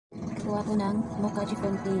Kuha ko ng mocha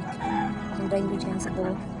chiffon cake. Yung dry ingredients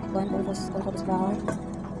ito, 1 all-purpose flour,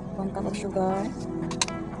 1 cup of sugar,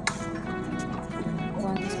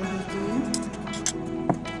 1 teaspoon baking,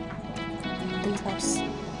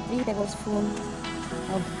 3 tablespoons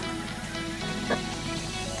of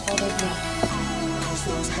powdered milk.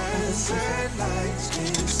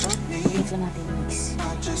 Mix lang natin, mix. Ito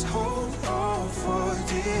ang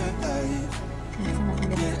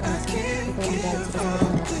dahil sa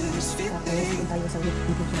kasama natin. Tapos kung tayo sa whipped ingredients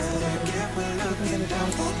ko rin. Ito yung ganito ang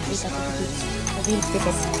 3 cup of cakes. Green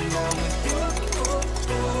stiffes.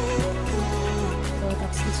 So,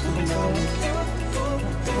 tapos teaspoon of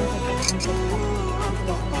soy. 1 cup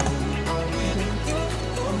of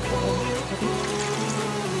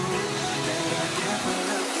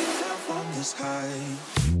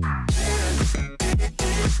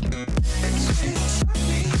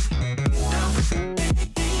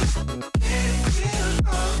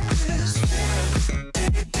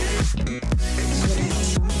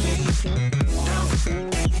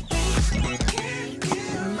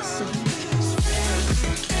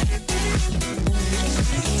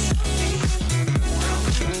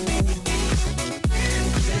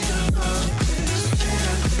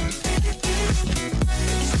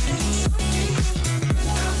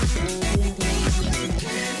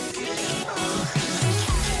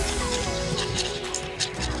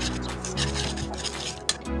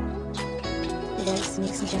guys,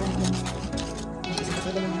 mix na siya natin. Kasi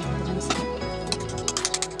lang natin ito guys.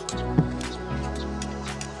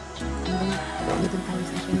 And then, ulitin tayo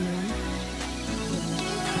sa akin naman.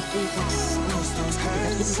 3 cups.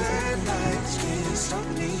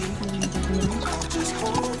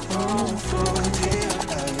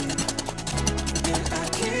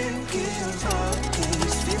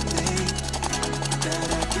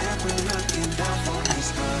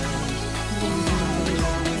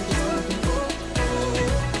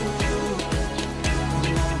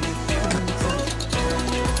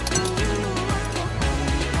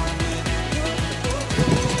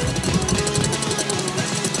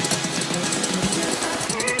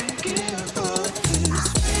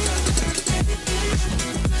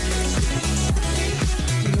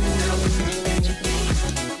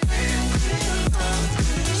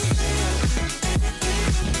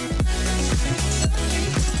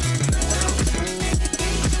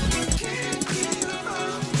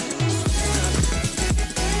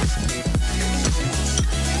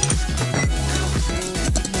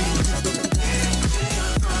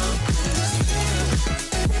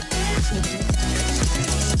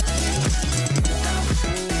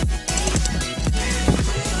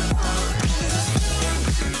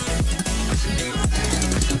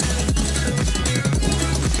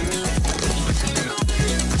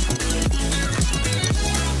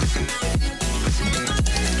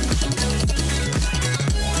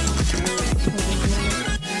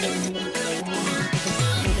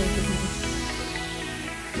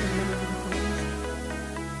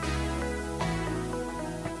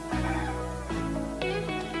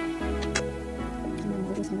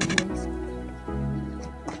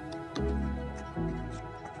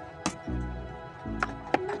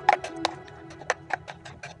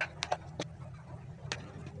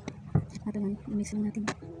 At naman, mix lang natin.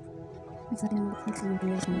 Mix natin ang mix lang natin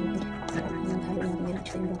yung luto. Yung halo natin yung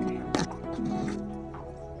sa yung butter.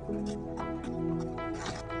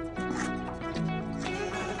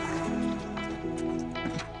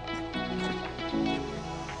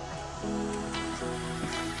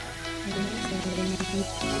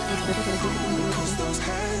 Those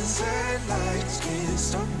hands and lights can't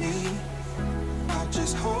stop me. I'll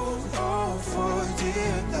just hold on for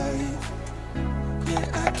dear life. Yeah,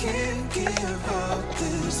 I can't give up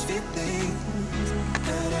this feeling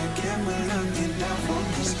that I get when looking down from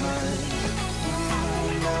the sky.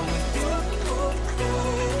 Now with you,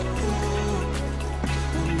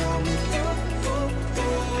 now with you,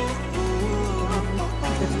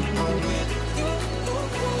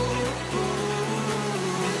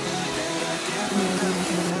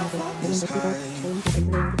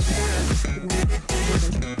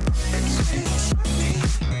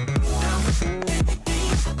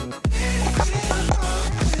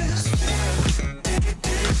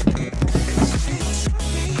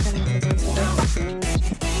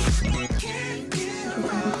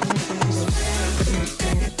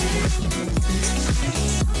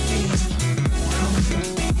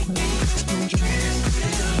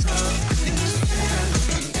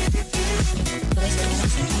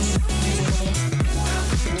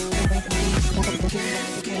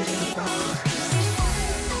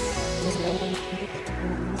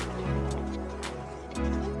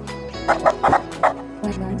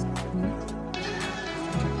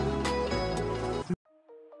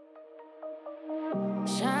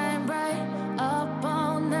 Shine bright up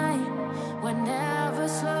all night, we're never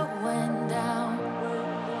slowing down.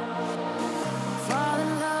 Fall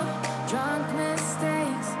in love, drunk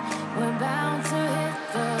mistakes, we're bound to hit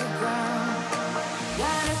the ground.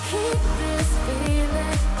 Gotta keep this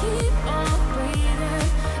feeling, keep on breathing,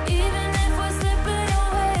 even if we're slipping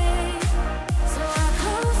away. So I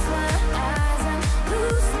close my eyes and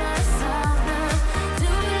lose myself now, do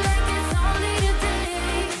it like it's only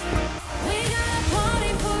today. We got a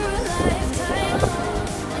party for a lifetime,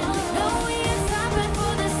 no we ain't stopping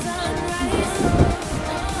for the sunrise,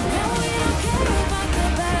 no we don't care about the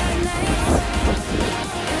bad nights.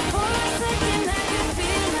 And for a second I can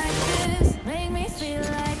feel like this, make me feel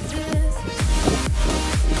like this.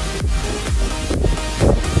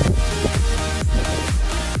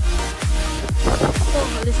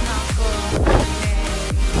 Alis na ako.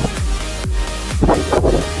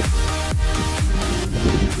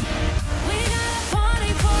 We got a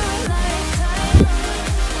party for a lifetime,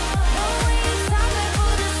 no we ain't stopping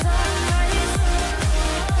for the sunrise,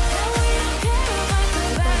 no we don't care about the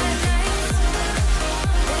bad nights.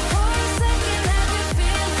 And for a second I can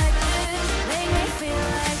feel like this, make me feel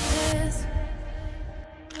like this.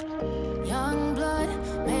 Young blood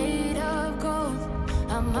made of gold,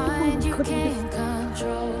 a mind you can't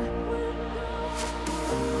control.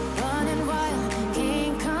 Running wild,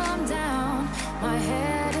 can't come down, my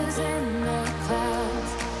head is in the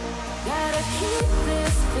clouds. Gotta keep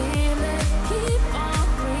this feeling, keep on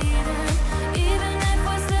breathing, even if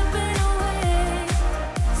we're slipping away.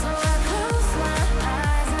 So I close my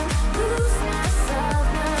eyes and lose myself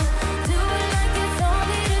now, do it like it's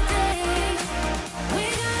only today. We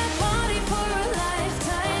got a party for a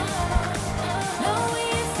lifetime, no we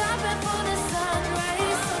ain't stopping for the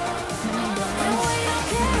sunrise, and we don't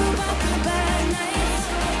care about the bad nights.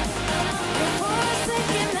 And for a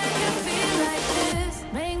second I can feel like this,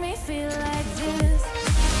 make me feel like this.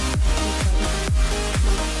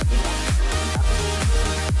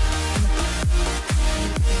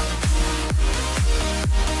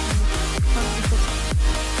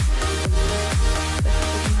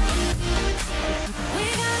 We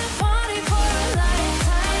got a party for a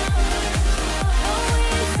lifetime, no we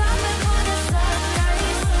ain't stopping for the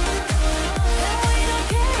sunrise, and we don't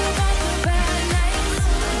care about the bad nights.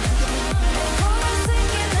 And for a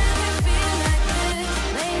second I can feel like this,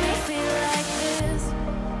 make me feel like this.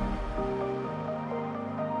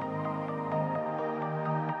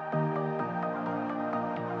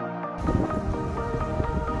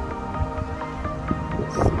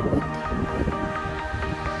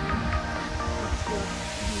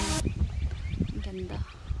 Ganda.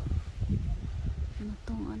 Ano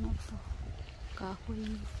tong ano to? Kahoy.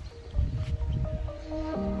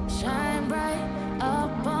 Shine bright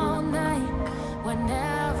up all night, we're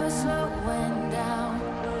never slowing down.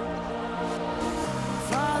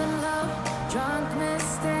 Fall in love, drunk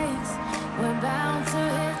mistakes, we're bound to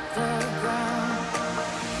hit the ground.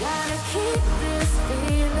 Gotta keep this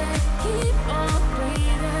feeling, keep on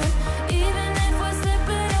breathing, even if we're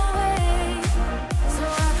slipping away. So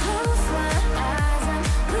I close my eyes and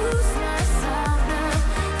lose myself now,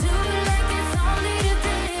 do it like it's only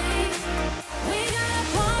today. We got a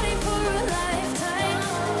party for a lifetime,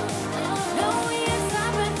 no we ain't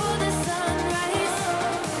stopping for the sunrise,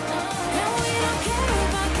 and we don't care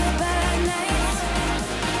about the bad nights.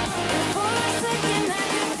 And for a second I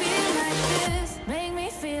can feel like this, make me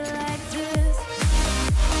feel like this.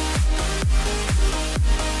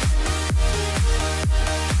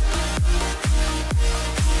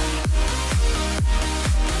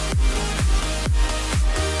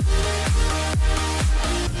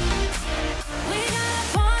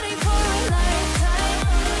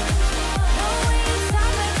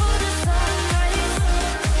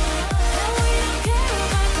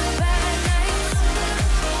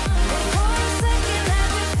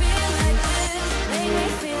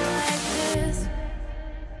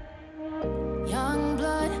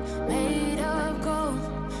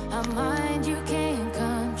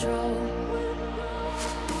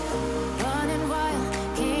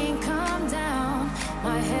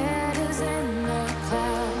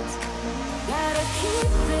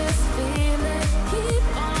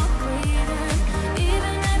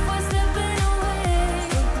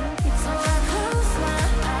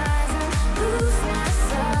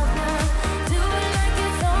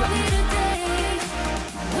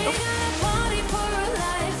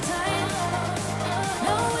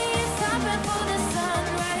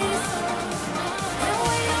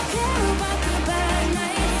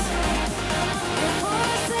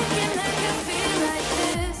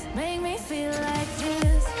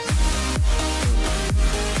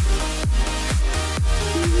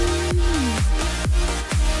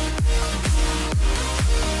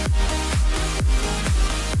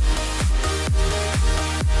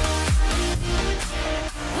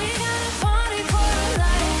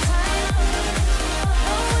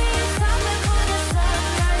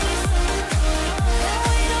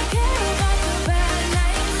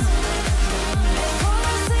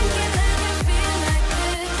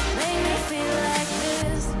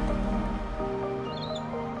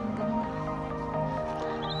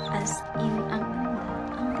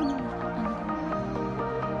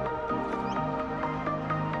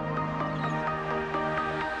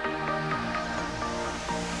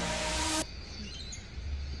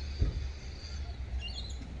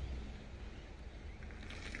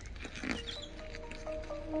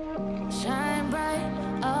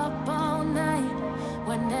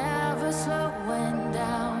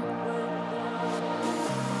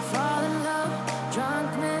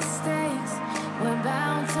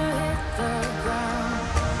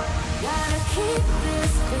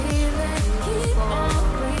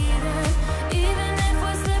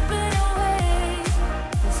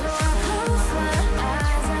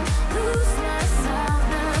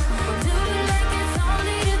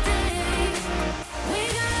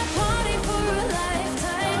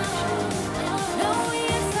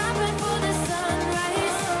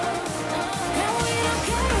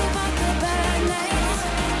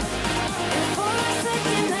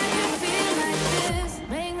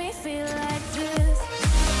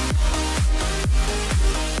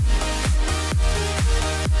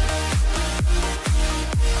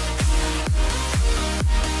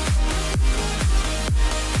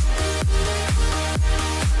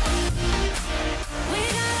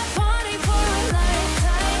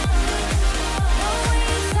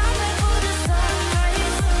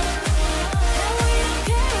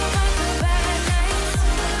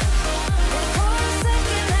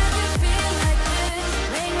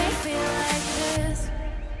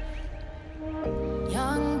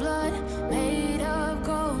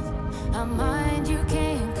 my mind, you can't